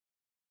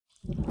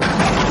Yet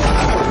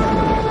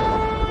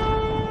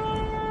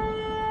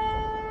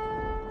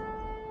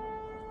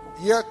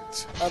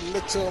a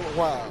little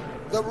while.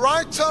 The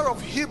writer of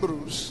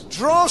Hebrews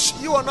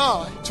draws you and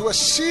I to a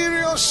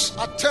serious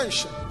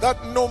attention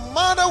that no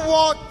matter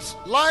what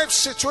life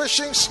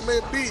situations may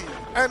be,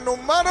 and no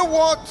matter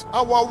what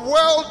our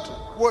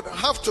world would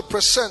have to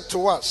present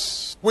to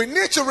us, we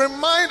need to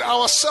remind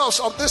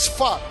ourselves of this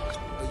fact.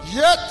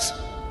 Yet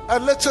a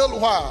little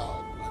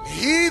while,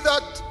 he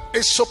that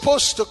is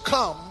supposed to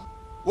come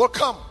will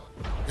come.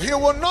 He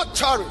will not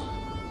tarry,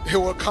 he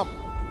will come.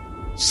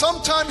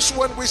 Sometimes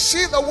when we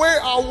see the way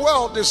our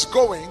world is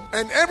going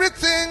and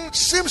everything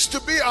seems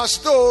to be as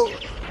though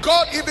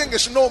God even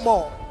is no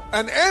more,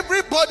 and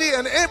everybody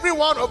and every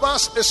one of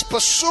us is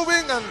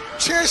pursuing and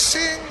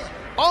chasing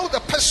all the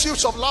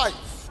pursuits of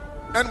life,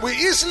 and we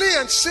easily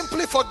and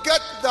simply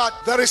forget that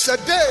there is a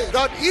day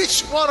that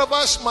each one of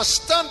us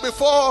must stand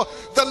before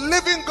the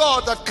living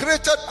God that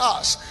created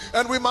us,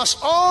 and we must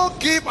all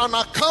give an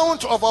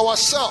account of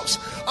ourselves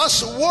as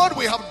to what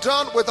we have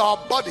done with our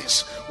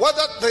bodies,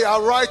 whether they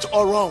are right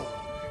or wrong.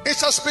 It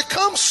has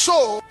become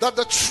so that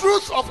the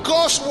truth of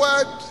God's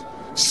word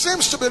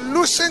seems to be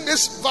losing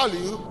its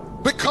value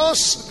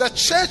because the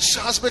church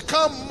has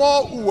become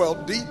more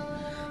worldly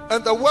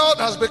and the world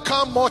has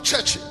become more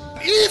churchy.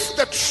 If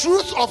the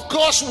truth of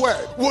God's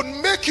word would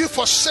make you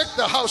forsake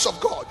the house of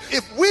God,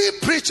 if we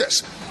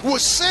preachers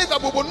would say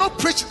that we will not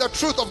preach the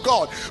truth of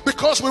God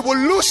because we will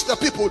lose the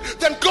people,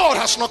 then God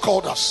has not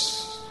called us.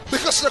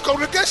 Because the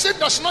congregation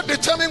does not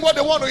determine what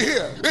they want to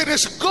hear. It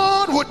is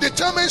God who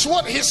determines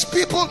what his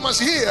people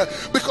must hear,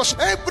 because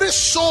every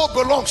soul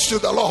belongs to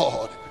the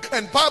Lord.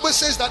 And Bible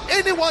says that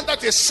anyone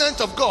that is sent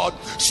of God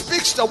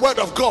speaks the word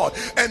of God,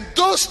 and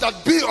those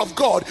that be of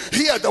God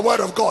hear the word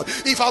of God.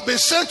 If I've been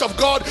sent of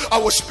God, I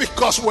will speak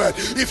God's word.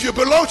 If you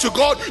belong to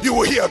God, you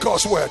will hear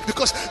God's word,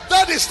 because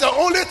that is the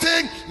only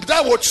thing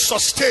that would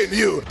sustain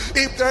you.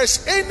 If there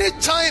is any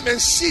time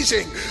and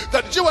season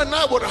that you and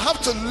I would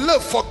have to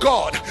live for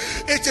God,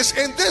 it is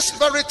in this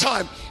very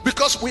time,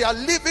 because we are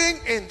living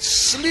in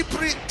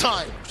slippery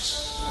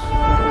times.